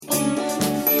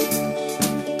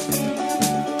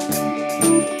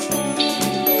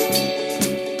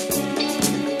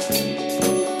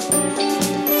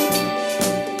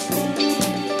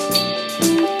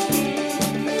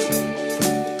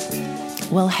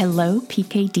Hello,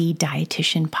 PKD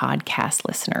Dietitian Podcast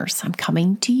listeners. I'm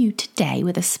coming to you today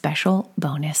with a special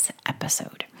bonus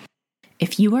episode.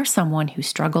 If you are someone who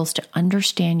struggles to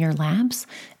understand your labs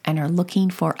and are looking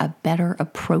for a better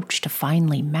approach to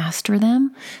finally master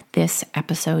them, this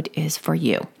episode is for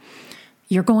you.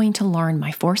 You're going to learn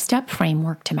my 4-step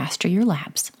framework to master your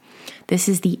labs. This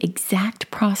is the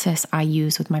exact process I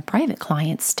use with my private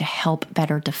clients to help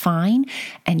better define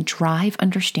and drive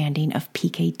understanding of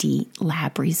PKD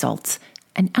lab results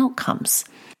and outcomes.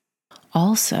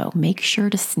 Also, make sure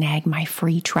to snag my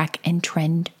free Track and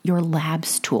Trend Your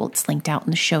Labs tool. It's linked out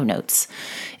in the show notes.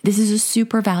 This is a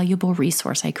super valuable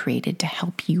resource I created to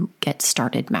help you get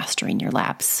started mastering your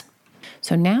labs.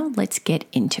 So now let's get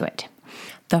into it.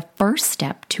 The first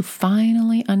step to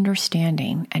finally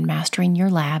understanding and mastering your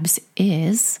labs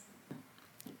is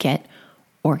get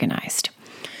organized.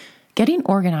 Getting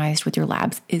organized with your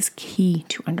labs is key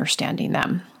to understanding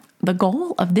them. The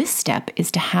goal of this step is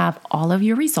to have all of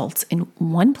your results in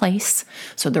one place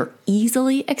so they're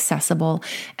easily accessible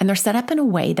and they're set up in a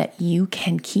way that you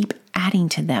can keep adding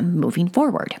to them moving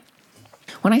forward.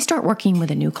 When I start working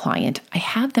with a new client, I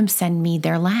have them send me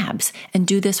their labs and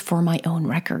do this for my own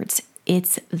records.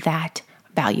 It's that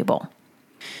valuable.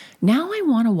 Now I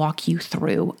want to walk you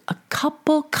through a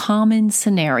couple common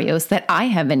scenarios that I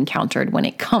have encountered when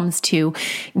it comes to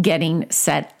getting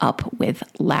set up with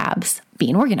labs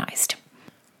being organized.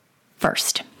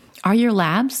 First, are your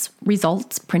labs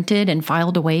results printed and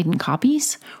filed away in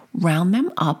copies? Round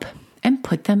them up and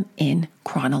put them in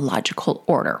chronological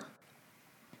order.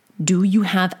 Do you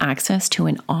have access to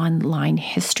an online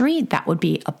history? That would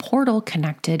be a portal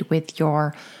connected with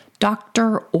your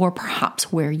doctor or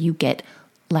perhaps where you get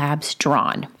labs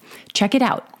drawn. Check it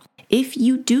out. If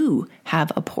you do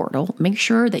have a portal, make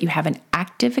sure that you have an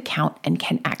active account and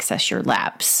can access your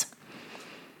labs.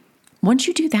 Once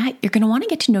you do that, you're going to want to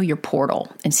get to know your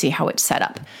portal and see how it's set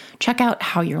up. Check out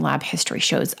how your lab history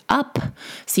shows up,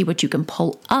 see what you can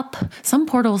pull up. Some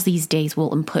portals these days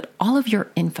will input all of your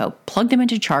info, plug them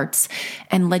into charts,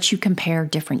 and let you compare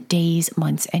different days,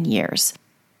 months, and years.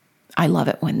 I love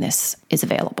it when this is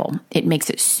available. It makes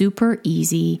it super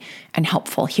easy and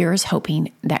helpful. Here's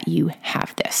hoping that you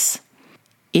have this.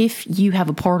 If you have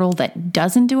a portal that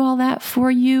doesn't do all that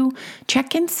for you,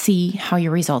 check and see how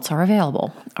your results are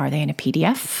available. Are they in a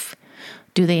PDF?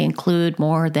 Do they include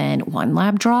more than one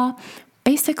lab draw?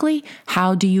 Basically,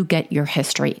 how do you get your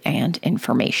history and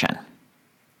information?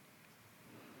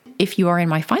 If you are in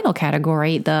my final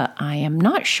category, the I am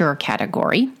not sure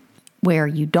category, where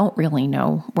you don't really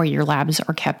know where your labs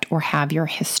are kept or have your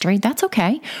history, that's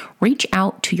okay. Reach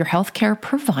out to your healthcare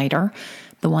provider,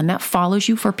 the one that follows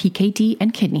you for PKD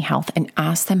and kidney health, and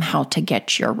ask them how to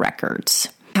get your records.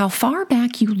 How far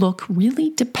back you look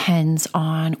really depends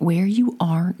on where you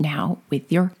are now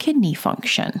with your kidney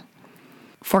function.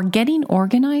 For getting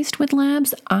organized with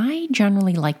labs, I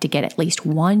generally like to get at least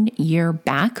 1 year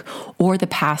back or the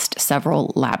past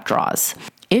several lab draws.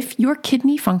 If your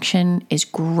kidney function is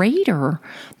greater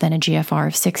than a GFR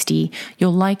of 60,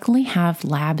 you'll likely have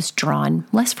labs drawn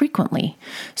less frequently.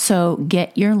 So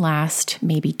get your last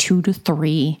maybe 2 to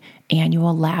 3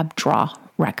 annual lab draw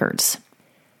records.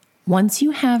 Once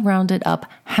you have rounded up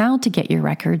how to get your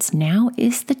records, now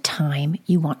is the time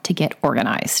you want to get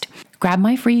organized. Grab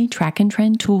my free Track and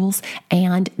Trend tools,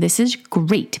 and this is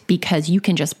great because you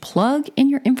can just plug in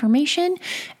your information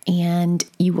and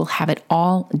you will have it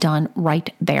all done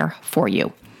right there for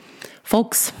you.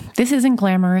 Folks, this isn't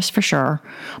glamorous for sure,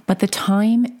 but the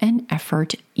time and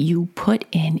effort you put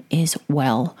in is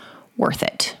well worth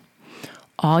it.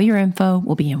 All your info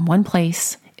will be in one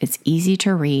place. It's easy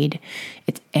to read,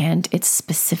 and it's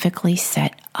specifically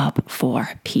set up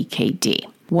for PKD.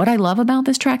 What I love about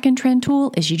this Track and Trend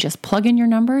tool is you just plug in your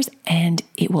numbers and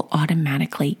it will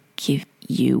automatically give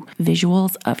you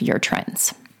visuals of your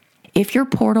trends. If your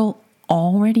portal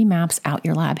already maps out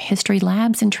your lab history,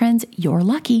 labs, and trends, you're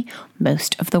lucky.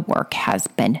 Most of the work has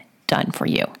been done for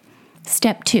you.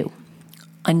 Step 2,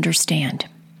 understand.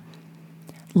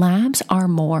 Labs are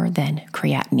more than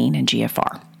creatinine and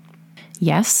GFR.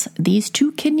 Yes, these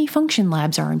 2 kidney function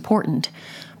labs are important,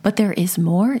 but there is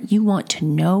more you want to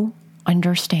know,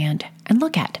 understand, and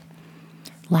look at.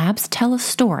 Labs tell a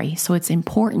story, so it's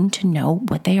important to know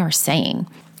what they are saying.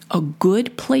 A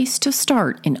good place to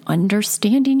start in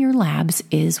understanding your labs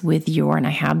is with your, and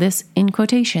I have this in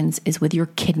quotations, is with your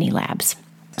kidney labs.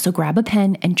 So grab a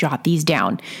pen and jot these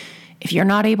down. If you're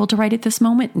not able to write at this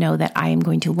moment, know that I am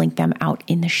going to link them out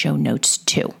in the show notes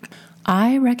too.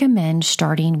 I recommend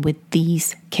starting with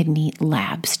these kidney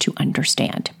labs to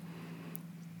understand.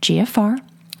 GFR,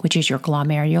 which is your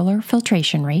glomerular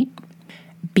filtration rate,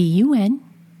 BUN,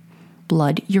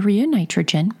 blood urea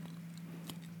nitrogen,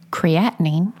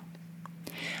 creatinine,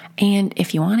 and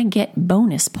if you want to get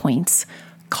bonus points,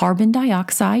 carbon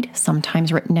dioxide,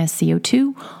 sometimes written as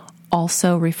CO2,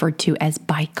 also referred to as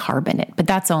bicarbonate, but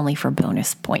that's only for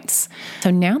bonus points. So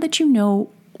now that you know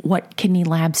what kidney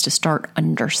labs to start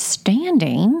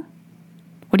understanding,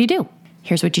 what do?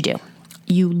 Here's what you do.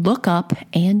 You look up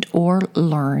and or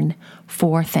learn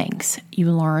 4 things.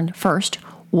 You learn first,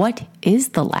 what is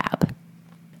the lab?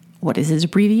 What does its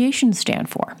abbreviation stand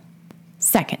for?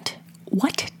 Second,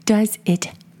 what does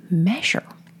it measure?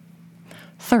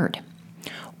 Third,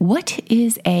 what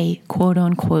is a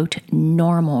quote-unquote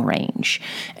normal range?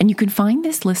 And you can find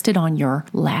this listed on your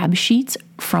lab sheets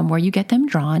from where you get them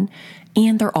drawn,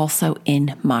 and they're also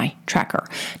in my tracker.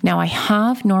 Now, I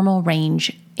have normal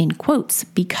range in quotes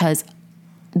because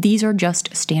these are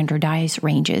just standardized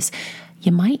ranges.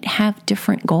 You might have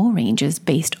different goal ranges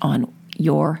based on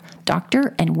your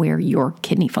doctor and where your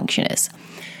kidney function is.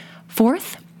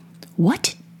 Fourth,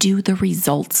 what do the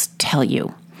results tell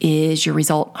you? Is your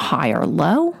result high or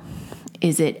low?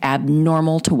 Is it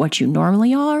abnormal to what you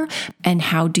normally are? And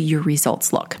how do your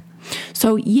results look?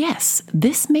 So yes,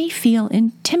 this may feel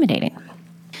intimidating.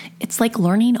 It's like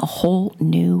learning a whole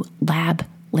new lab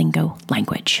lingo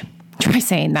language. Try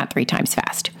saying that 3 times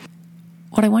fast.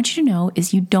 What I want you to know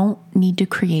is you don't need to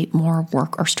create more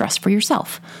work or stress for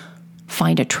yourself.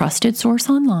 Find a trusted source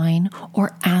online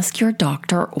or ask your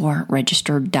doctor or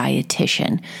registered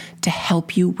dietitian to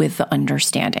help you with the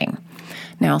understanding.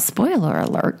 Now, spoiler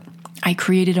alert, I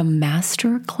created a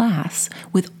master class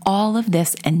with all of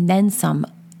this and then some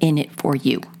in it for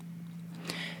you.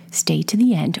 Stay to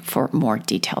the end for more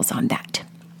details on that.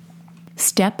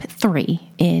 Step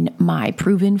 3 in my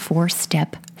proven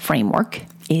 4-step framework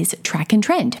is track and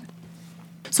trend.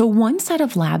 So one set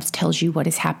of labs tells you what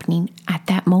is happening at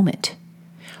that moment.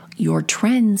 Your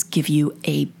trends give you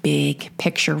a big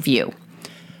picture view.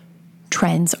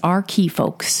 Trends are key,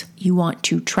 folks. You want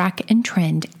to track and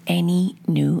trend any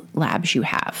new labs you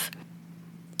have.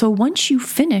 So once you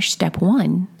finish step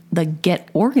 1, the get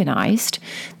organized,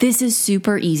 this is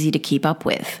super easy to keep up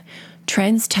with.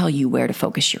 Trends tell you where to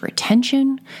focus your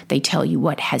attention. They tell you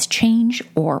what has changed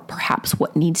or perhaps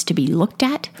what needs to be looked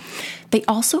at. They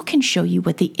also can show you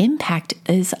what the impact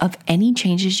is of any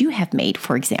changes you have made,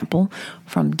 for example,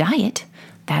 from diet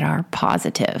that are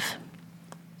positive.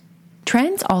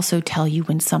 Trends also tell you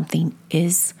when something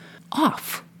is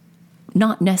off,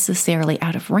 not necessarily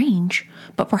out of range,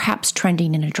 but perhaps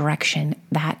trending in a direction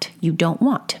that you don't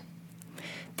want.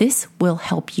 This will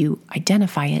help you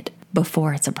identify it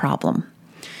before it's a problem.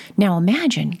 Now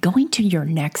imagine going to your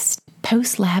next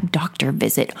post-lab doctor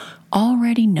visit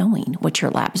already knowing what your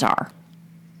labs are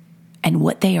and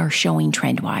what they are showing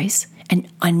trend-wise and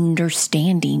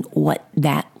understanding what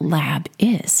that lab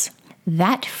is.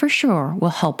 That for sure will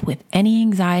help with any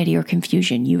anxiety or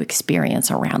confusion you experience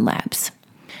around labs.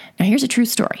 Now here's a true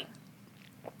story.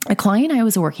 A client I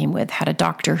was working with had a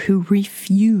doctor who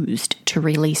refused to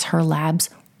release her labs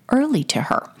early to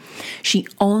her. She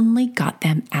only got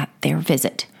them at their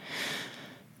visit.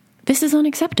 This is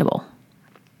unacceptable.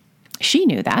 She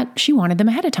knew that. She wanted them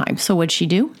ahead of time. So what'd she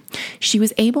do? She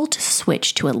was able to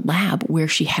switch to a lab where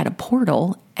she had a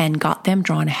portal and got them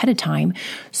drawn ahead of time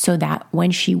so that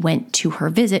when she went to her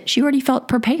visit, she already felt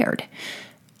prepared.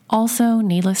 Also,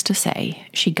 needless to say,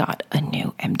 she got a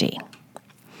new MD.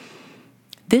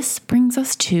 This brings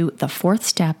us to the 4th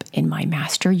step in my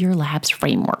Master Your Labs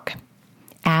framework.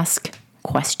 Ask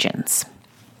questions.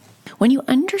 When you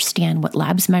understand what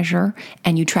labs measure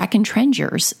and you track and trend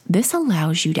yours, this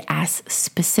allows you to ask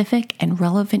specific and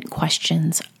relevant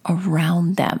questions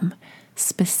around them,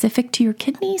 specific to your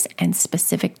kidneys and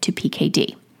specific to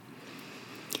PKD.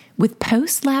 With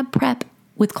post-lab prep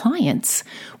with clients,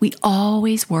 we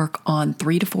always work on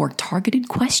 3 to 4 targeted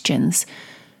questions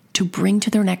to bring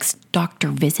to their next doctor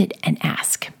visit and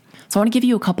ask. So I want to give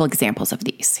you a couple examples of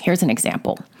these. Here's an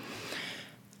example.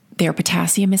 Their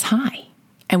potassium is high.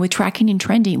 And with tracking and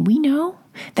trending, we know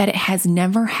that it has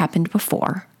never happened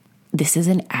before. This is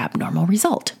an abnormal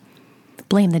result.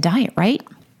 Blame the diet, right?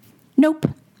 Nope.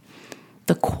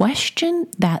 The question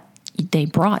that they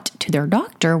brought to their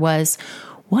doctor was,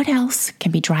 what else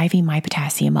can be driving my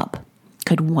potassium up?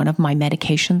 Could one of my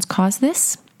medications cause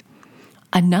this?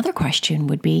 Another question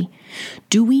would be,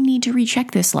 do we need to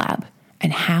recheck this lab?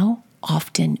 And how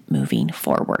often moving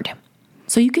forward?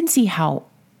 So you can see how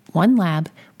one lab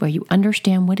where you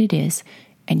understand what it is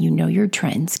and you know your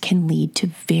trends can lead to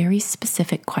very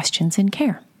specific questions in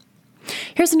care.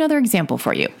 Here's another example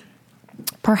for you.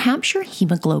 Perhaps your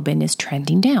hemoglobin is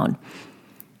trending down.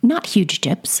 Not huge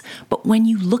dips, but when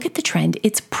you look at the trend,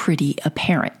 it's pretty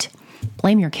apparent.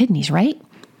 blame your kidneys, right?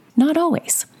 Not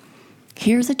always.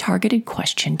 Here's a targeted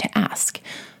question to ask.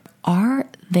 Are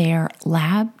there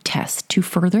lab tests to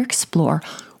further explore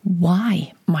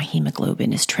why my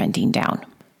hemoglobin is trending down?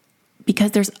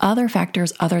 Because there's other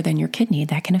factors other than your kidney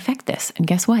that can affect this. And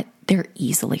guess what? They're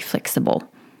easily fixable.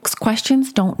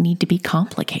 Questions don't need to be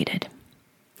complicated.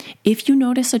 If you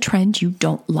notice a trend you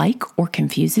don't like or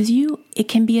confuses you, it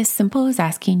can be as simple as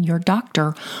asking your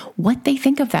doctor what they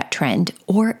think of that trend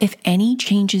or if any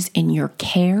changes in your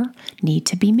care need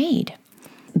to be made.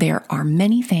 There are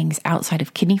many things outside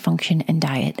of kidney function and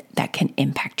diet that can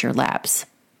impact your labs.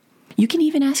 You can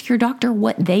even ask your doctor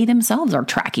what they themselves are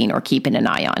tracking or keeping an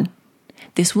eye on.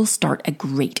 This will start a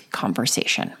great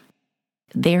conversation.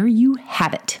 There you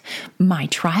have it, my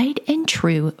tried and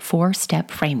true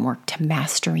 4-step framework to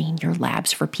mastering your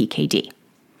labs for PKD.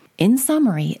 In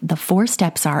summary, the 4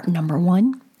 steps are: number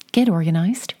 1, get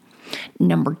organized.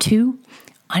 Number 2,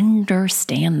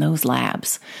 understand those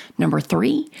labs. Number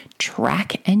 3,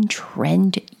 track and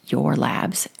trend your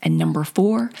labs. And number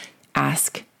 4,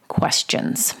 ask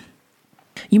questions.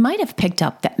 You might have picked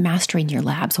up that mastering your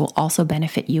labs will also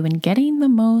benefit you in getting the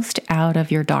most out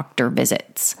of your doctor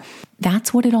visits.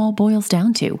 That's what it all boils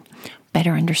down to.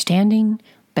 Better understanding,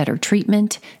 better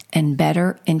treatment, and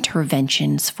better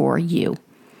interventions for you.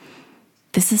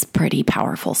 This is pretty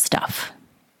powerful stuff.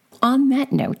 On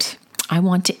that note, I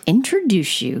want to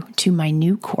introduce you to my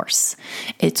new course.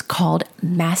 It's called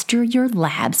Master Your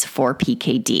Labs for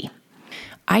PKD.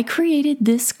 I created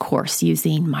this course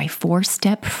using my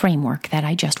 4-step framework that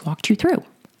I just walked you through.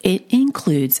 It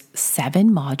includes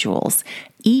 7 modules.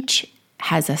 Each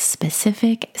has a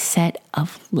specific set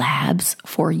of labs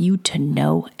for you to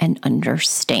know and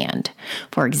understand.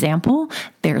 For example,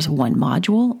 there's one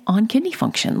module on kidney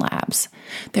function labs.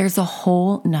 There's a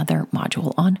whole nother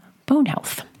module on bone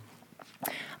health.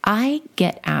 I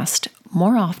get asked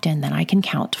more often than I can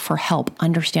count for help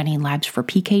understanding labs for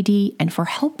PKD and for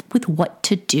help with what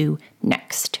to do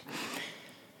next.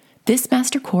 This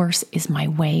master course is my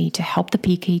way to help the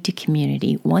PKD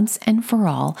community once and for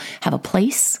all have a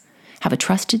place, have a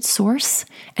trusted source,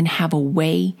 and have a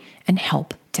way and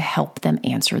help to help them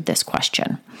answer this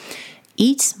question.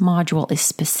 Each module is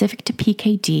specific to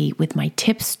PKD with my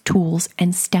tips, tools,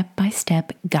 and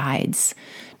step-by-step guides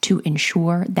to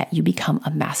ensure that you become a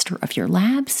master of your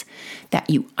labs, that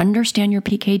you understand your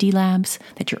PKD labs,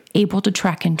 that you're able to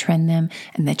track and trend them,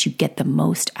 and that you get the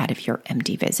most out of your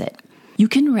MD visit. You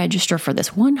can register for this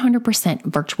 100%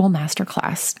 virtual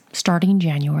masterclass starting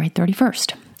January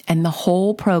 31st, and the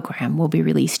whole program will be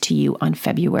released to you on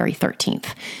February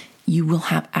 13th. You will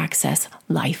have access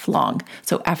lifelong.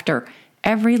 So after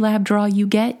every lab draw you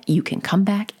get, you can come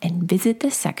back and visit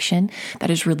the section that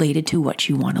is related to what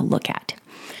you want to look at.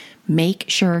 Make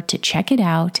sure to check it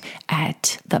out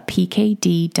at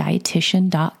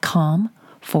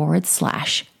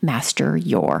thepkddietitian.com/master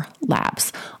your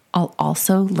labs. I'll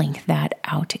also link that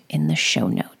out in the show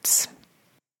notes.